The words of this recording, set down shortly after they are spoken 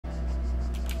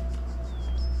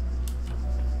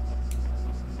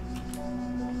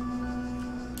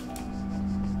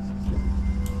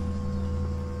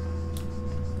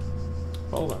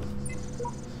Well then.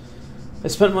 I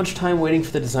spent much time waiting for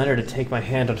the designer to take my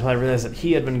hand until I realized that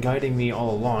he had been guiding me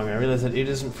all along. I realized that it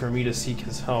isn't for me to seek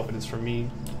his help, it is for me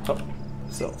to help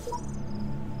myself.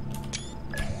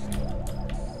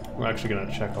 I'm actually going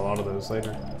to check a lot of those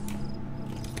later.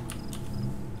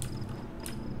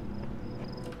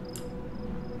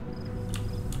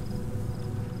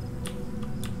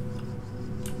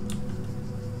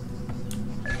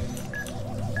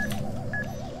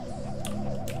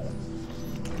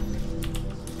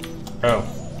 Oh.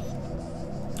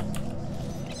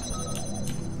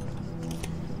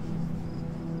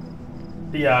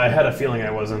 Yeah, I had a feeling I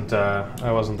wasn't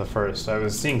the first. I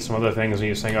was seeing some other things, and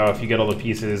you were saying, "Oh, if you get all the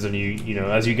pieces, and you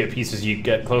know, as you get pieces, you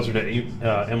get closer to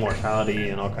immortality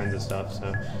and all kinds of stuff."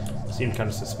 So, it seemed kind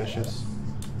of suspicious.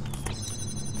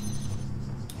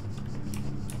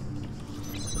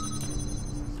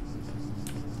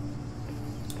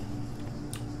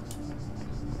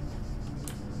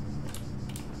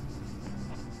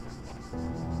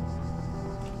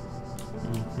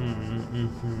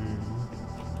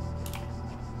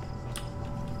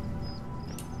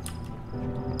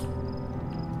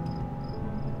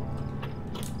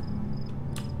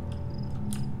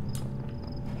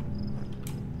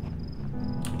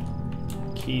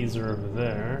 Keys are over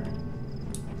there.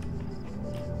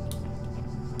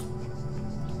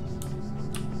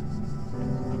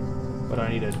 But I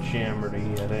need a jammer to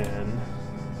get in.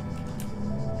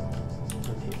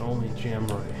 And the only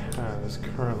jammer I have is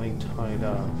currently tied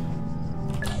up.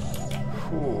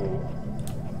 Whew.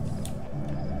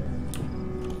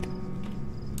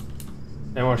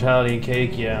 Immortality and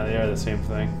cake, yeah, they are the same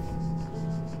thing.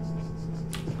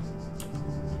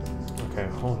 Okay,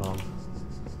 hold on.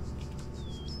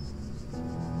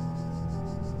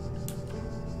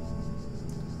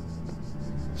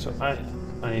 So I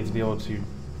need to be able to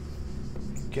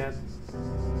get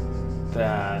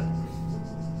that.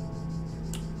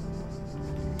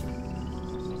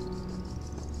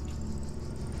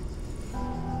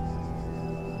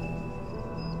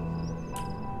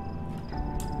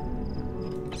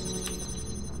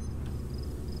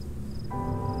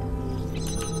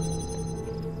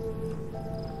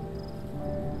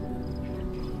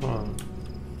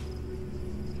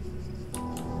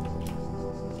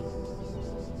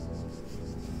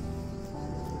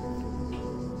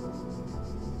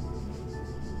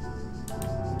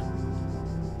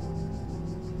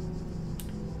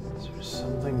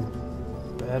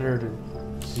 Better to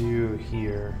do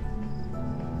here.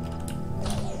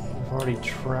 I've already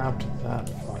trapped that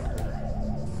fucker.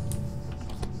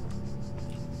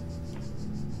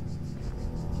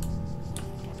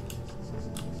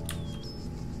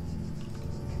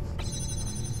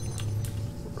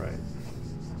 Right.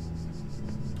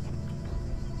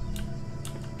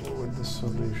 What would the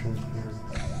solution here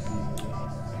be?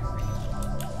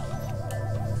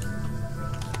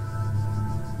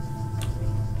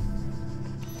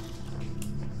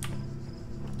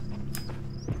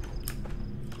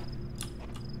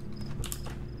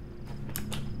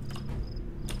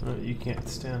 You can't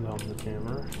stand on the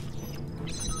jammer.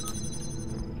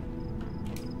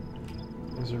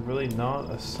 Is there really not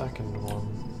a second one?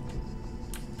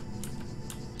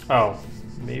 Oh,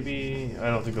 maybe... I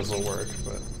don't think this will work,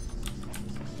 but...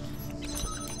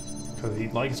 because he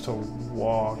likes to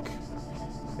walk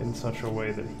in such a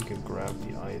way that he can grab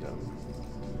the item.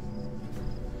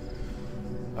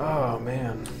 Oh,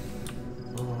 man.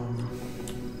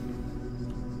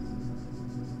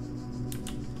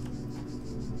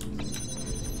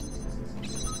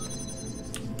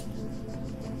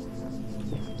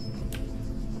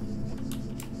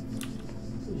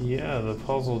 Yeah, the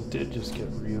puzzle did just get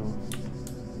real.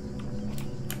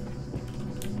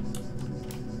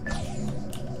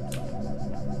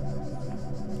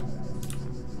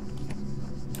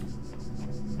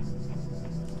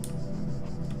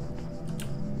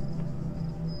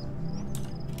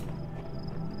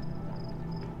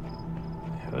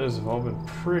 Yeah, those have all been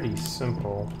pretty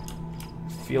simple. I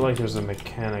feel like there's a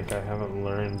mechanic I haven't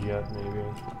learned yet, maybe.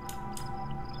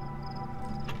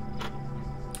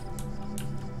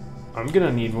 I'm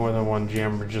gonna need more than one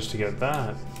jammer just to get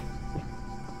that.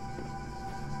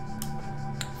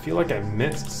 I feel like I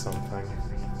missed something.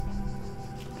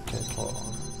 Okay, hold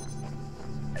on.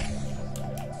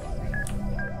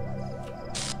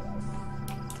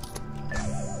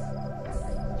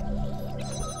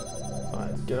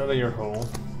 Fine, get out of your hole.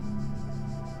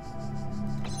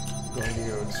 I'm going to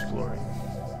go exploring.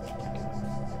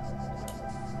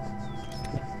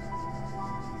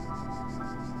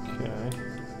 Okay.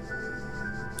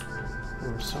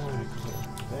 There was someone who could go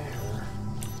there.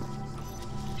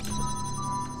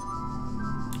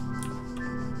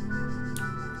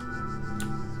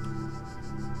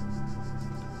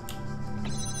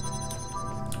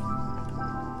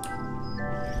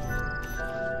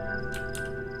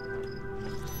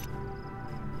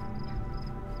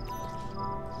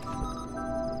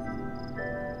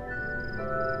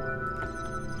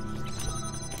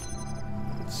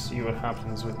 see what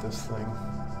happens with this thing.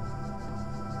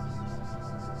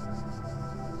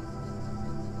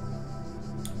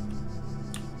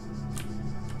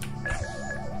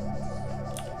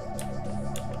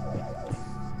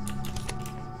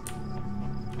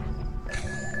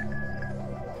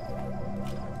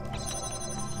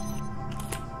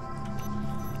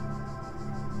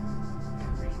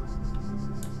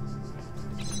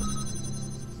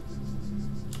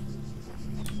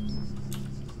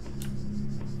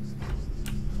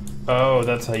 Oh,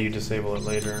 that's how you disable it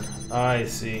later. I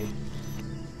see.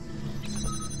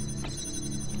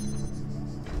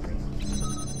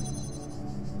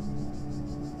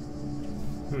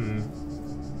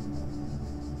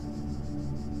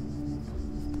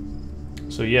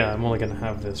 So yeah, I'm only gonna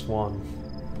have this one.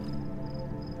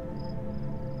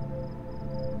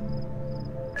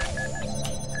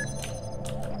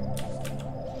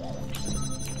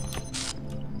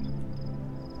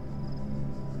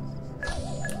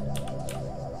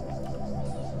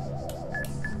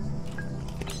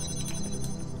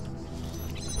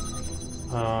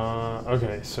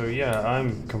 Okay, so yeah,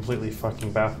 I'm completely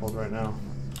fucking baffled right now.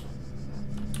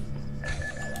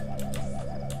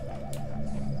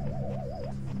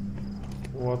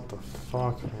 What the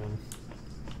fuck, man?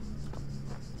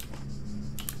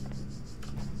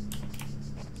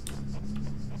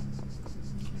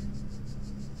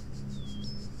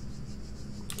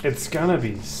 It's gonna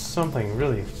be something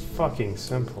really fucking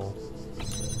simple.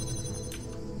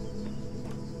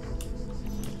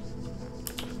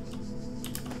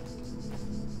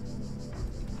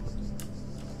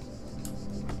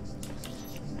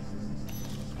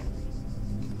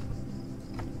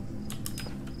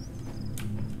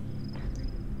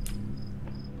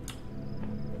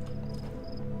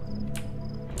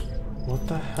 What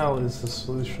the hell is the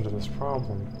solution to this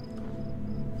problem?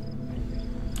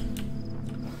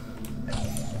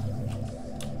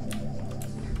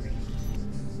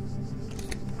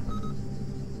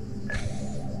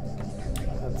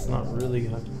 That's not really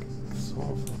gonna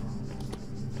solve the problem.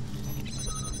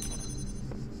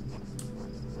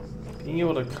 Being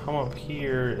able to come up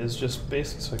here is just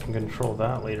basically so I can control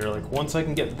that later. Like, once I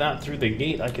can get that through the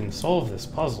gate, I can solve this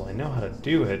puzzle. I know how to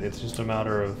do it. It's just a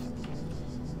matter of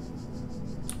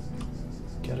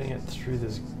getting it through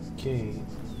this gate.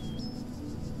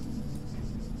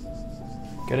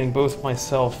 Getting both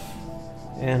myself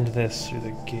and this through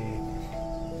the gate.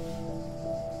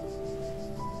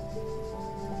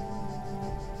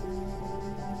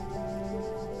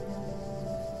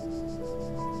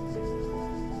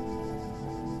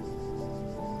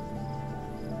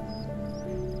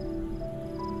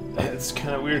 It's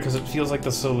kind of weird because it feels like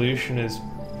the solution is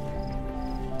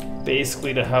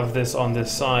basically to have this on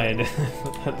this side.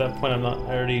 At that point, I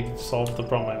already solved the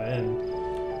problem I'm in.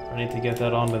 I need to get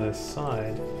that onto this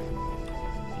side.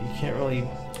 You can't really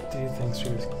do things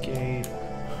through this gate.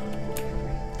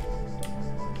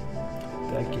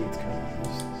 That gate's kind of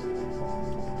useless.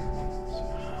 So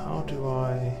how do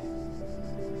I...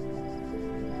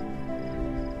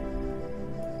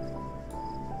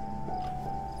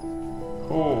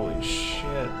 Holy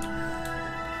shit.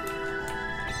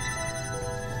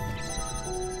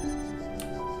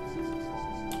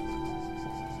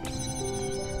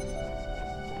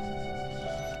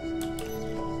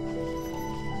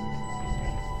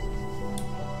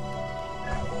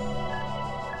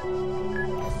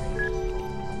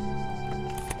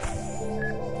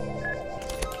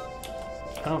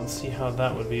 I don't see how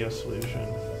that would be a solution.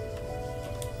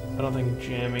 I don't think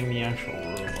jamming the actual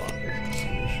robot is a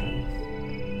solution.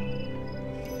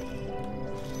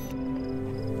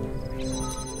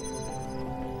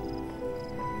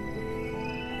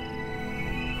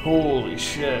 Holy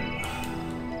shit.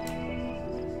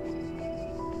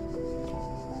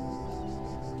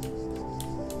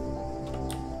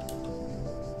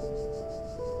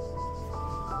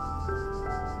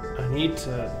 I need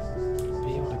to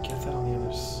be able to get that on the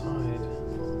other side.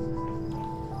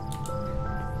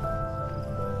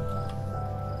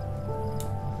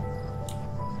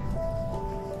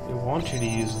 They want you to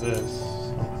use this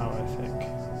somehow, I think.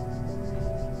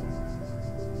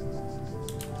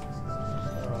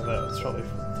 Oh, that's probably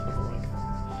something like that.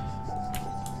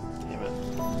 Damn it.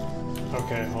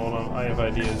 Okay, hold on. I have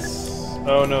ideas.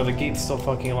 Oh no, the gate's still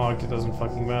fucking locked. It doesn't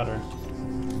fucking matter.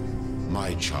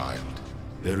 My child,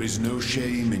 there is no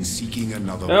shame in seeking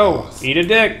another No! path. Eat a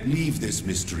dick! Leave this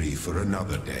mystery for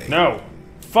another day. No!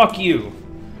 Fuck you!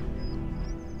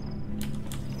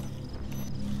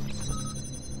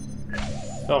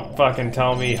 Don't fucking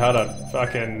tell me how to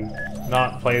fucking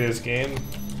not play this game.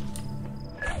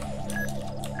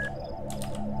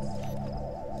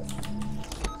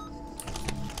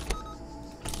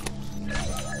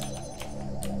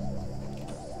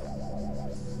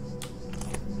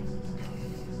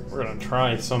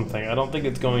 try something. I don't think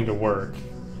it's going to work.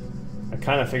 I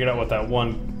kind of figured out what that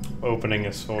one opening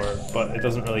is for, but it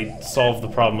doesn't really solve the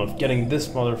problem of getting this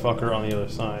motherfucker on the other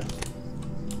side.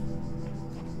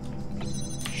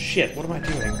 Shit, what am I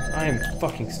doing? I am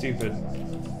fucking stupid.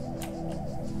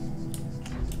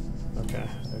 Okay,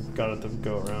 I've got it to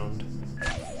go around.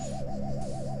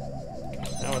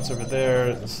 Now it's over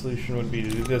there. The solution would be to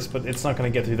do this, but it's not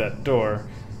going to get through that door.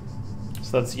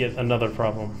 So that's yet another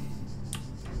problem.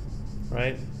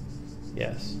 Right?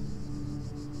 Yes.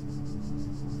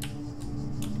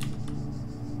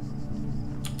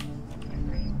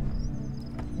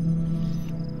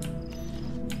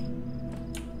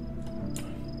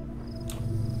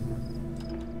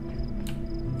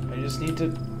 I just need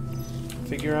to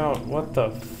figure out what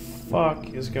the fuck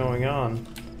is going on.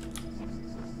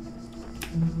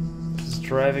 This is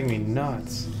driving me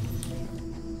nuts.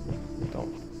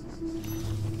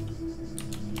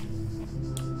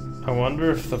 I wonder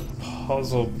if the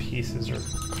puzzle pieces are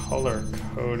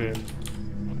color-coded.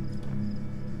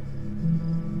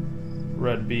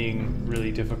 Red being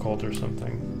really difficult or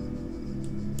something.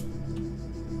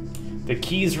 The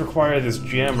keys require this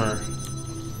jammer.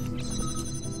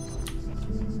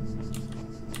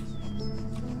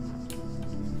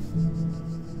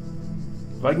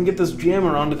 If I can get this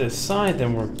jammer onto this side,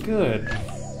 then we're good.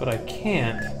 But I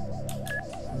can't.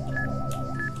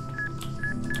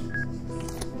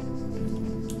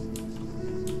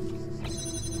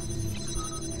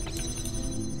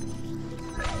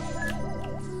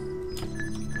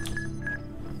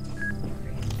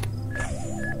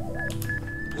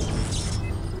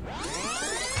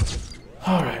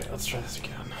 Alright, let's try this again.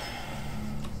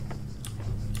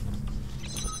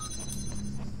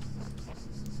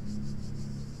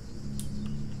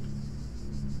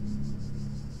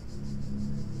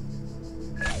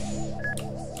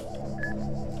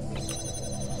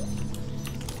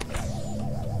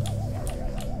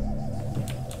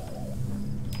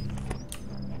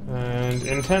 And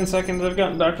in 10 seconds I've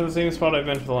gotten back to the same spot I've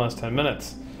been for the last 10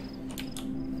 minutes.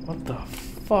 What the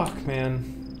fuck,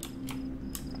 man?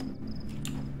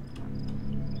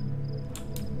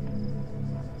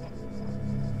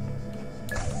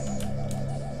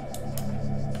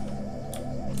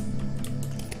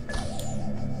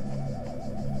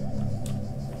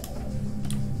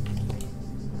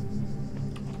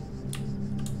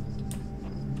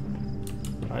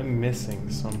 I'm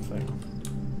missing something.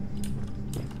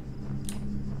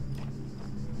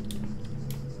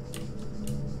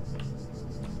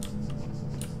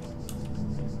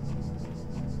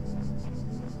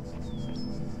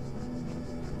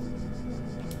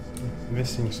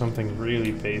 Missing something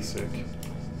really basic.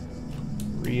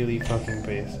 Really fucking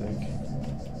basic.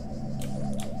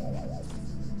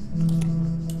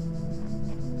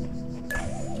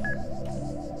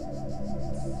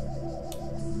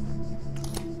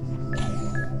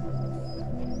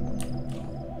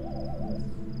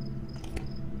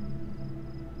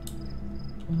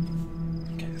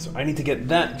 Okay, so I need to get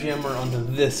that jammer onto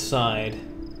this side.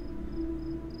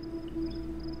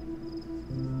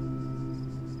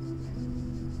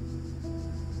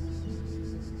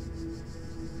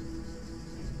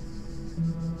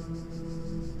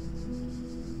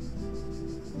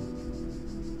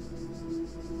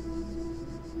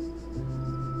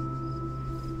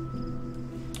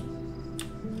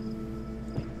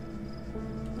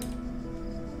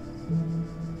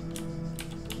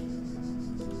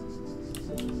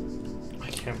 I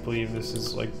can't believe this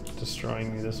is like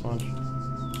destroying me this much.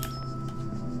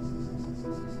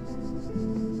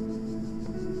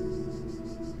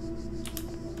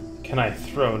 Can I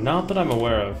throw? Not that I'm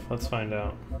aware of. Let's find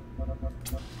out.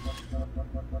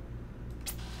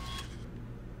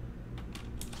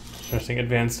 Interesting.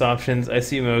 Advanced options. I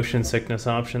see motion sickness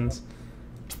options.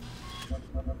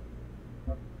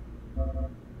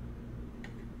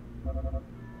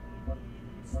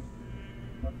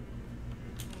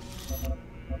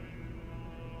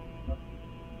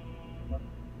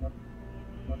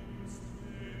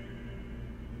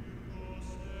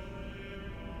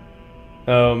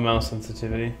 Oh, mouse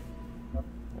sensitivity.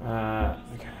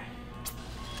 Okay.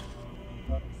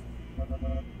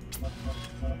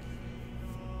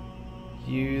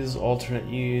 Use, alternate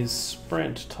use,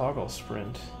 sprint, toggle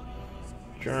sprint.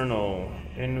 Journal,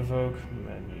 invoke,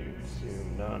 menu,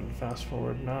 zoom, none, fast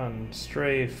forward, none,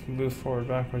 strafe, move forward,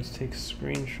 backwards, take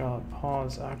screenshot,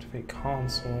 pause, activate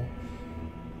console.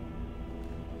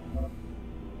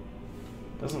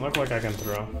 Doesn't look like I can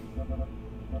throw.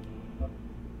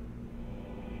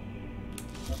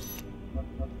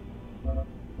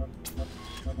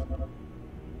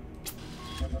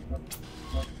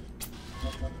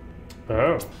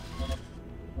 Oh.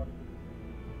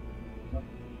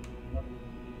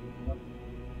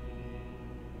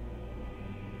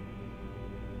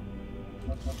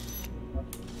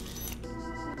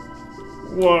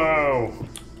 Whoa!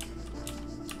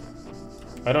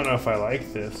 I don't know if I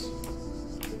like this.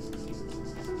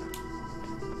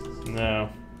 No.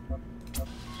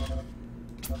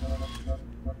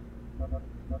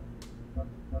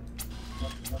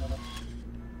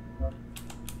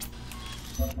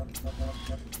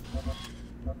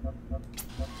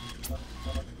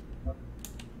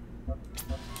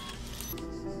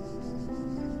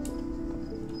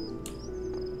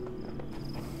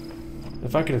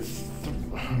 If I could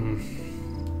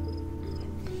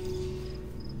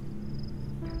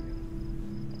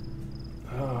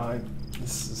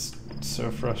this is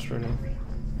so frustrating.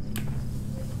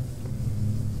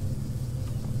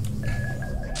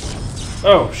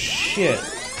 Oh shit!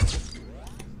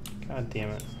 God damn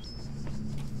it.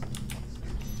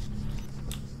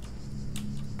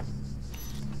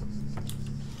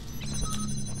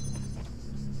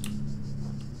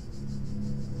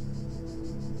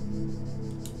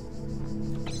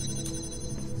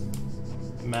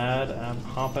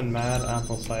 Hoppin' Mad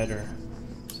Apple Cider.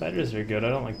 Ciders are good, I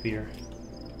don't like beer.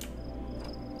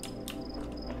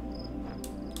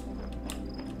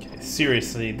 Okay,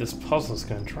 seriously, this puzzle is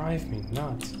gonna drive me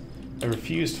nuts. I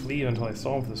refuse to leave until I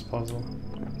solve this puzzle.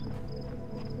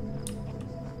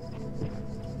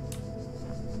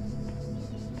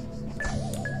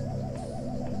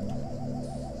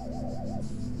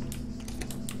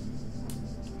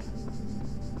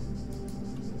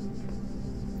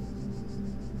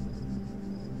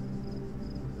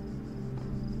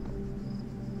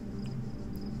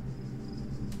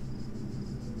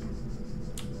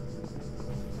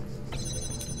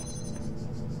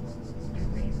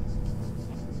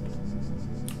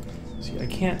 I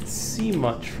can't see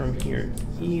much from here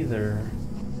either,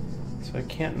 so I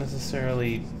can't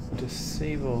necessarily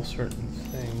disable certain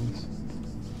things.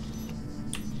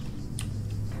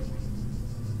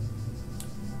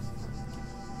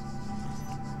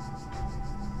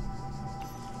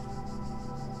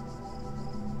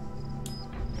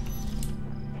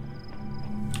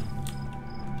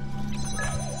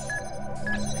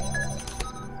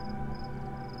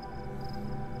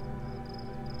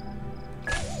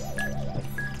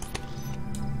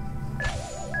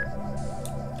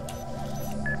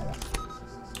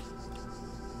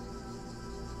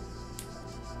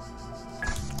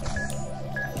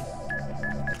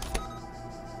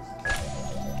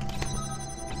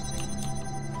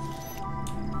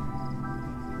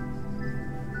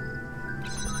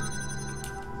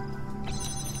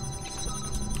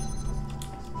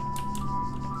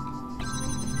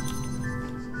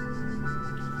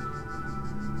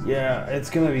 Yeah, it's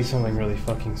gonna be something really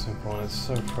fucking simple, and it's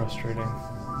so frustrating.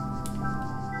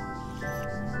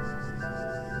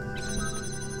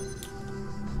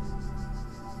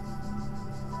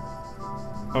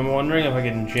 I'm wondering if I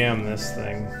can jam this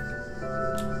thing.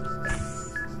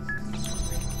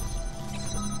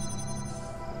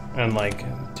 And, like,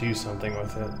 do something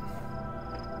with it.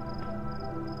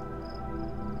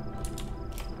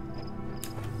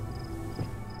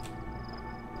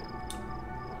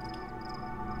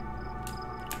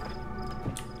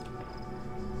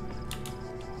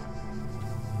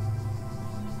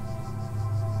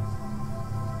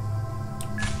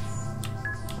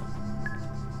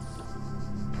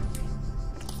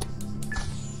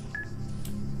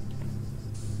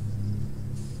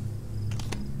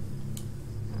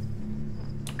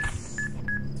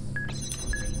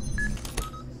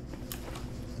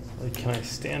 Can I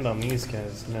stand on these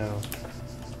guys? No.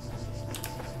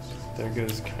 There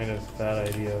goes kind of that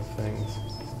idea of things.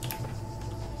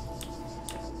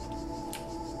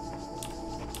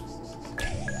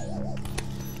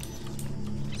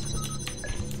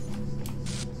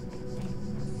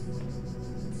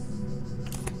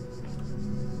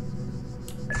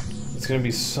 It's gonna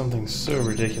be something so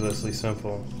ridiculously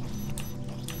simple.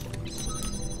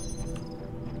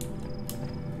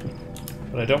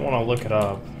 But I don't want to look it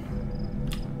up.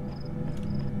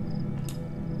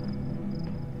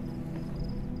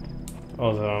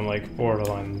 Although I'm like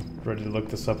borderline ready to look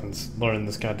this up and learn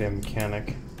this goddamn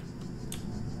mechanic.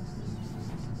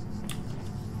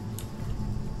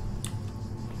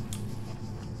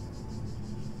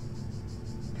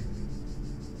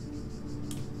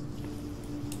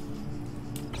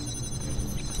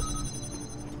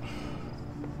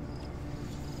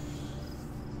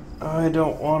 I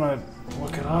don't want to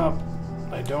look it up.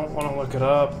 I don't want to look it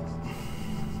up.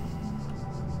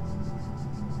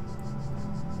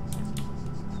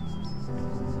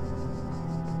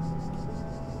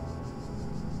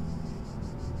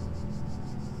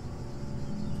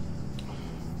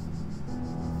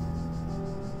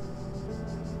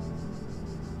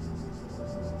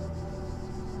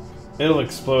 It'll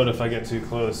explode if I get too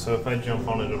close, so if I jump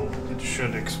on it, it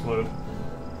should explode.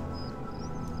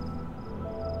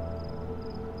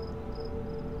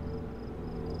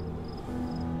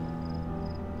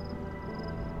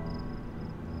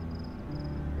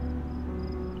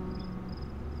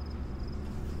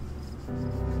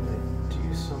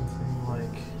 Do something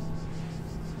like...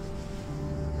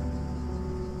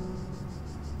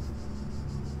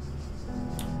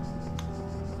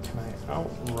 Can I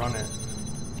outrun it?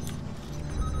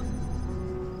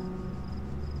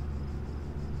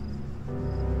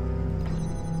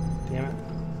 Damn it.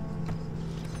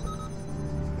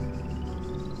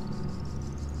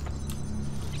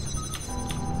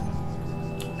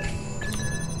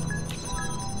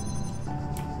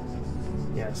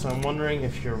 Yeah, so I'm wondering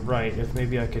if you're right, if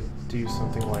maybe I could do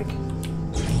something like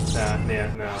that.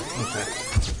 Yeah, no, okay.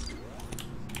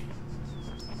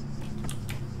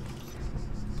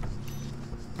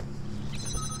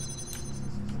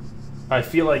 I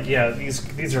feel like, yeah,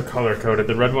 these are color-coded.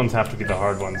 The red ones have to be the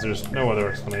hard ones. There's no other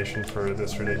explanation for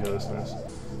this ridiculousness.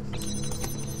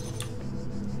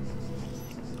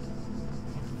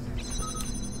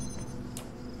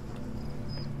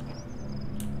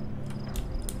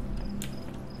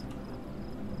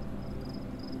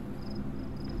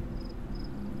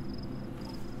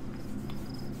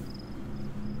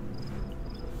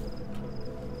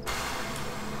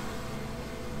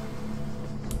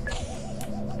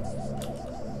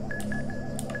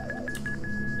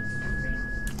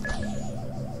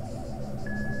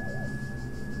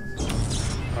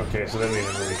 Okay, so that didn't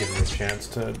even really give me a chance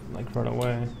to, like, run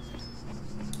away.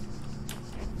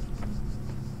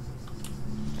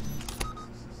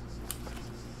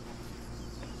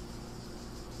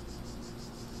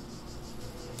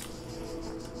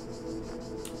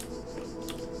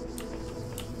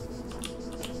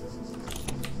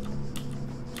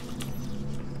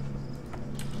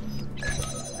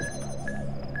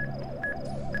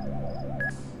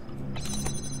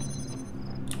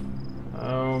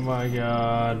 Oh my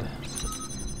god.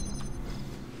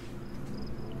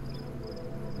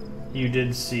 You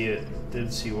did see it.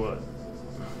 Did see what?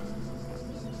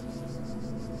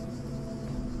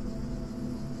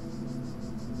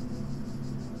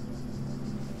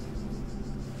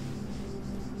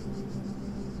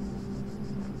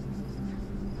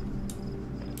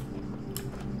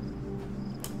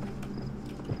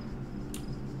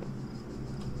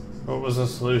 What was the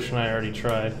solution I already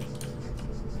tried?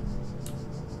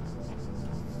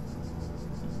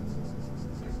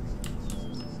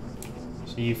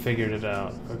 So you figured it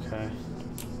out, okay.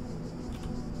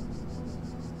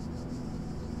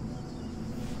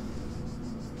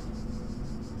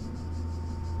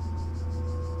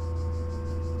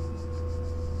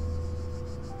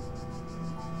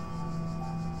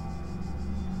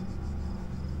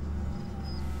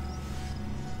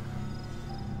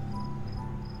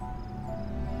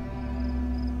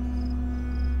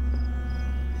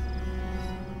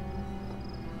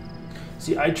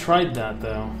 See, I tried that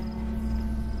though.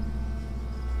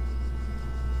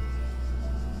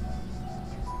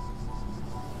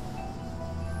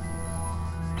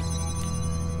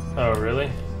 Oh, really?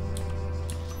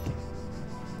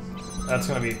 That's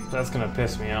gonna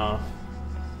piss me off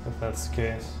if that's the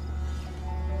case.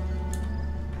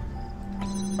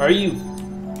 Are you?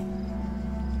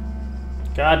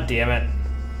 God damn it.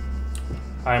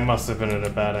 I must have been at a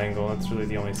bad angle. That's really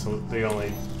the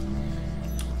only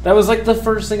that was like the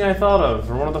first thing I thought of,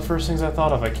 or one of the first things I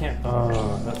thought of. I can't.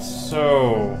 Oh, that's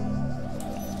so.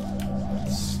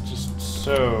 It's just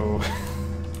so.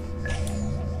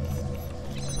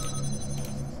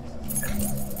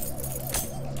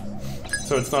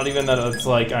 So it's not even that it's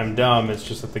like I'm dumb, it's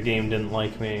just that the game didn't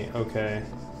like me. Okay.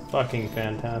 Fucking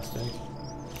fantastic.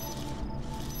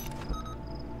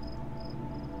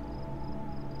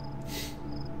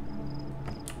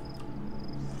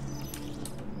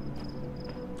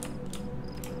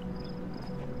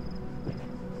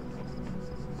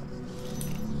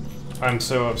 I'm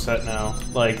so upset now.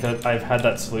 Like, that I've had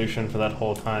that solution for that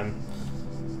whole time.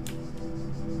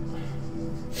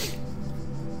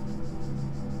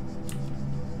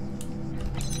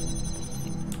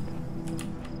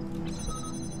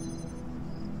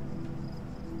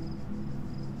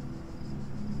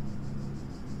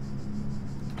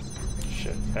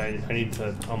 Shit, I need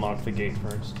to unlock the gate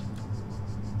first.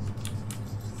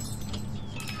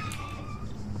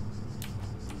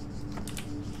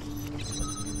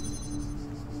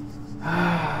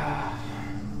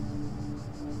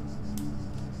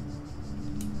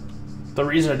 The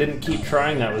reason I didn't keep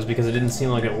trying that was because it didn't seem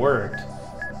like it worked.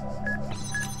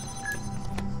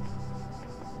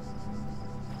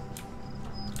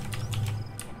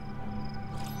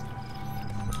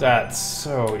 That's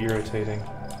so irritating.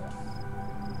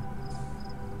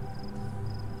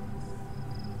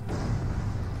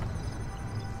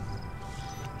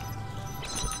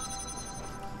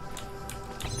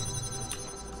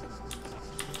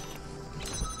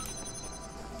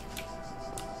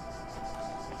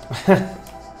 I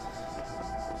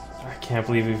can't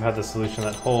believe we've had the solution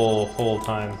that whole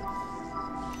time.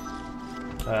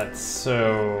 That's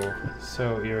so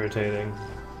irritating.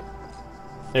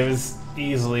 It was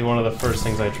easily one of the first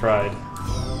things I tried.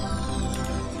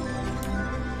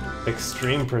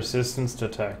 Extreme persistence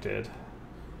detected.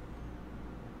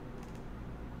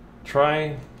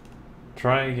 Try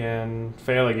again,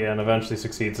 fail again, eventually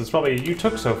succeeds. It's probably, you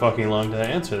took so fucking long to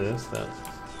answer this,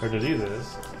 or to do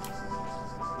this.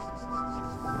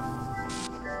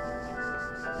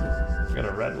 I got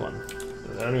a red one.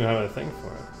 I don't even have a thing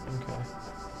for it. Okay.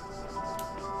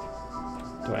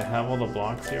 Do I have all the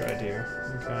blocks here? I do.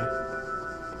 Okay.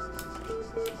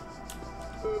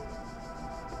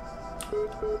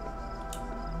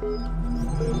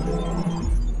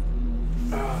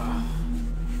 Ah,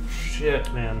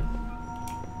 shit, man.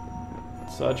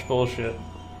 Such bullshit.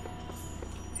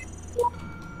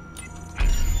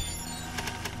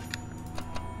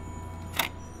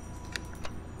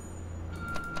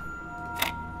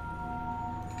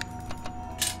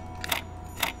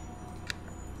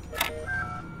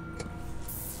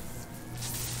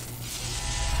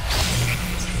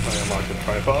 I unlocked the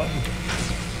tripod.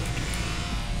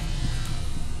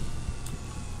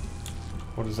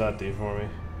 What does that do for me?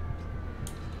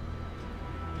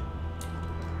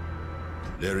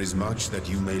 There is much that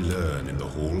you may learn in the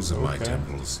halls of my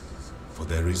temples, for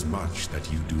there is much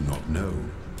that you do not know.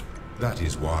 That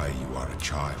is why you are a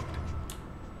child.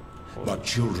 But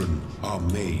children are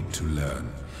made to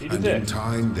learn, and in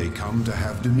time they come to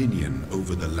have dominion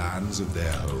over the lands of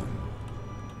their home.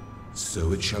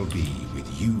 So it shall be with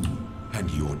you and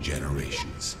your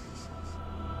generations.